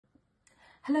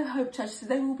Hello Hope Church,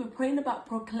 today we'll be praying about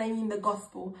proclaiming the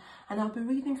gospel, and I'll be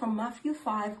reading from Matthew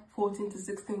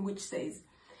 5:14-16, which says,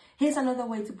 here's another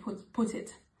way to put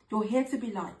it. You're here to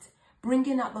be light,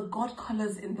 bringing out the God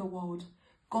colors in the world.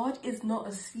 God is not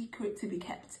a secret to be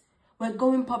kept. We're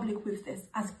going public with this,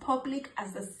 as public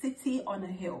as the city on a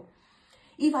hill.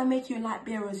 If I make you light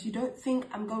bearers, you don't think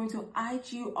I'm going to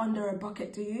hide you under a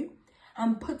bucket, do you?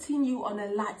 I'm putting you on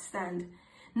a light stand.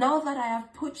 Now that I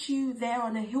have put you there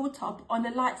on a hilltop, on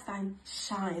a light stand,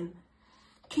 shine.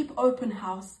 Keep open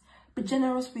house. Be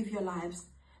generous with your lives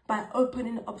by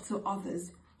opening up to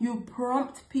others. You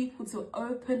prompt people to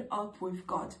open up with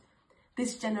God,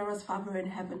 this generous Father in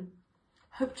heaven.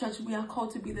 Hope Church, we are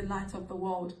called to be the light of the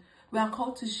world. We are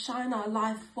called to shine our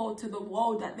light forth to the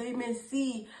world, that they may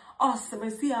see us, may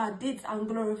see our deeds and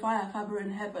glorify our Father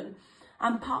in heaven.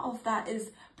 And part of that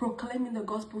is proclaiming the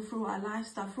gospel through our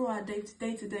lifestyle, through our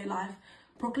day-to-day life.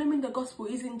 Proclaiming the gospel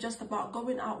isn't just about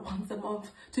going out once a month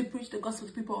to preach the gospel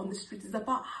to people on the street. It's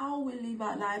about how we live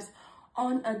our lives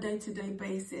on a day-to-day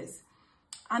basis.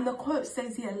 And the quote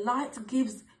says here, light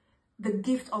gives the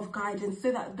gift of guidance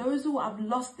so that those who have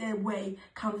lost their way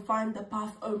can find the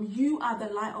path home. You are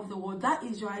the light of the world. That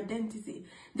is your identity.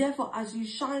 Therefore, as you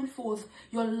shine forth,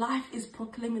 your life is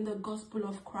proclaiming the gospel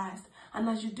of Christ. And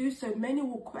as you do so, many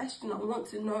will question and want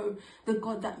to know the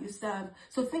God that you serve.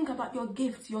 So think about your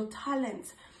gifts, your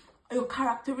talents, your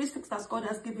characteristics that God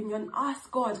has given you, and ask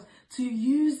God to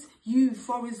use you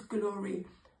for his glory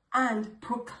and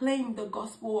proclaim the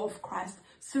gospel of Christ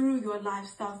through your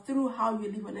lifestyle, through how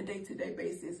you live on a day-to-day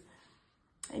basis.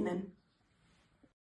 Amen.